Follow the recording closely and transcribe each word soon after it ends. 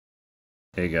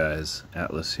Hey guys,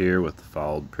 Atlas here with the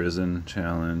Fouled Prison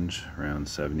Challenge, round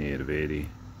 78 of 80.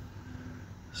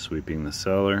 Sweeping the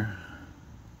cellar.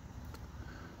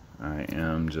 I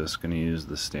am just going to use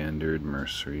the standard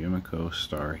Mercer Yumiko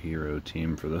Star Hero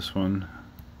team for this one.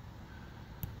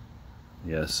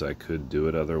 Yes, I could do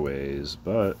it other ways,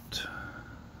 but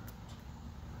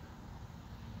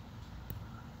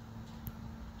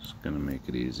just going to make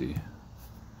it easy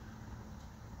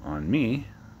on me.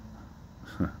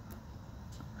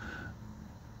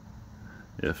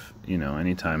 If,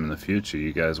 anytime in the future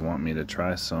you guys want me to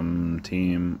try some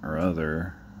team or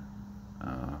other,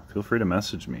 feel free to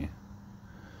message me.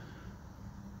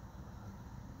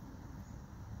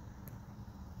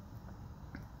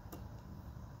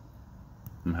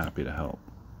 I'm happy to help.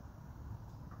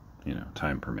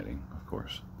 Time permitting, of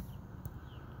course.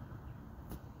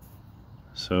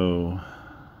 So,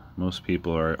 most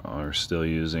people are still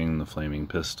using the flaming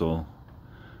pistol.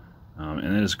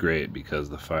 And it is great because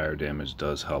the fire damage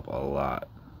does help a lot,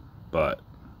 but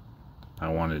I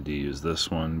wanted to use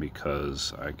this one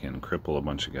because I can cripple a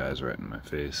bunch of guys right in my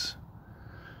face,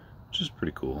 which is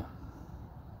pretty cool.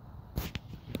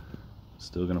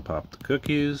 Still gonna pop the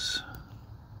cookies.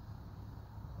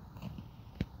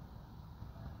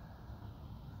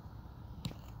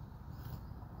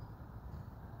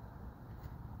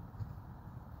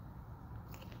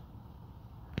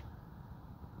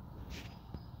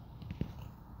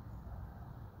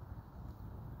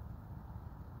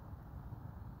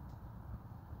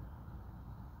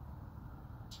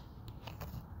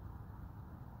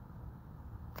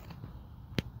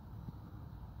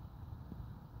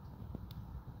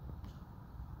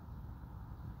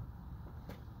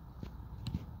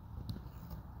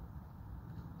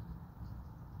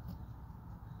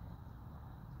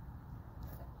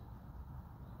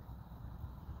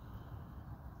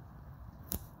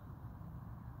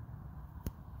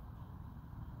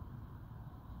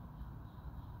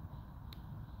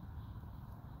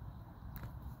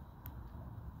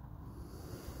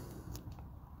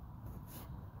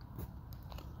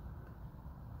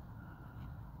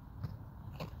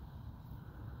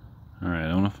 Alright,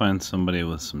 I want to find somebody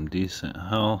with some decent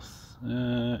health.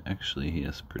 Actually, he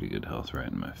has pretty good health right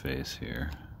in my face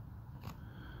here.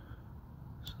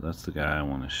 So that's the guy I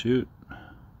want to shoot.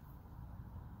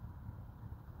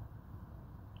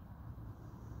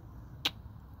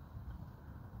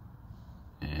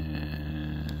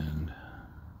 And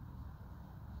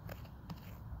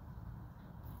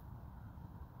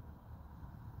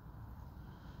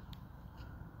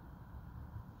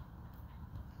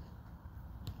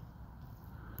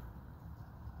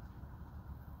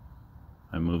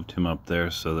I moved him up there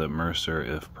so that Mercer,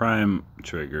 if Prime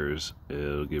triggers,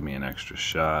 it'll give me an extra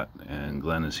shot, and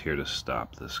Glenn is here to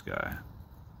stop this guy.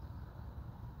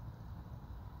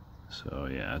 So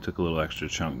yeah, I took a little extra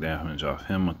chunk damage off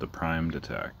him with the primed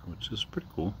attack, which is pretty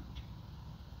cool.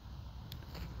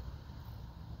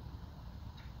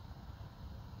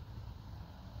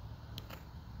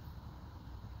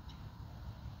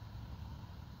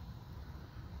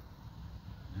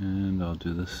 And I'll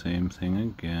do the same thing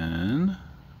again.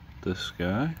 This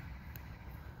guy.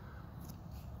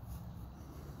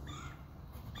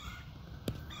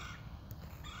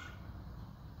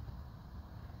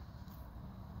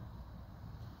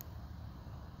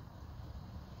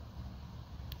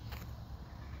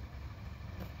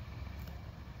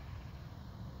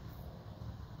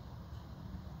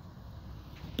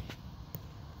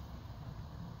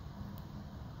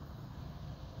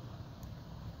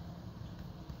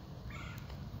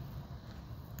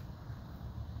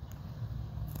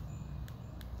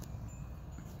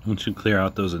 Once you clear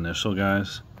out those initial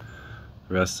guys,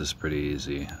 the rest is pretty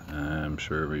easy. I'm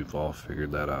sure we've all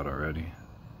figured that out already.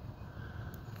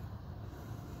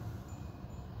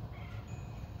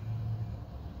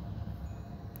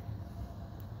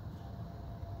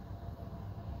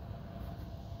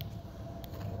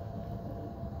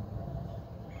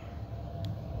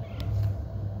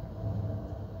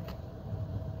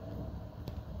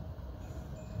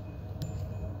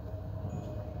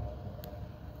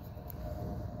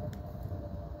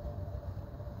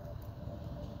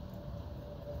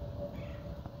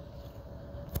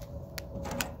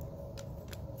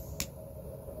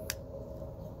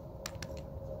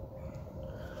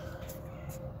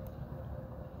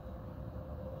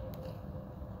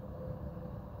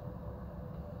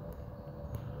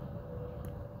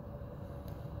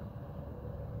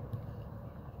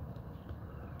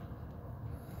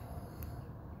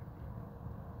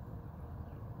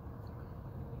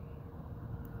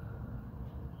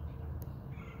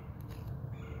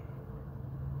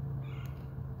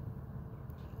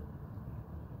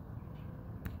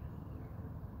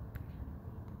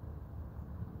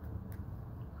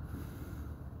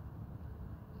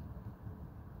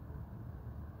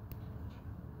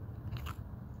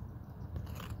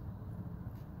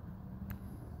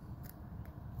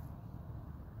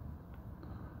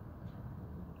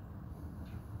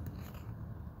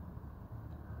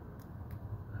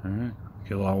 Alright,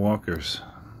 kill all walkers.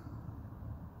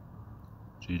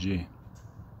 GG.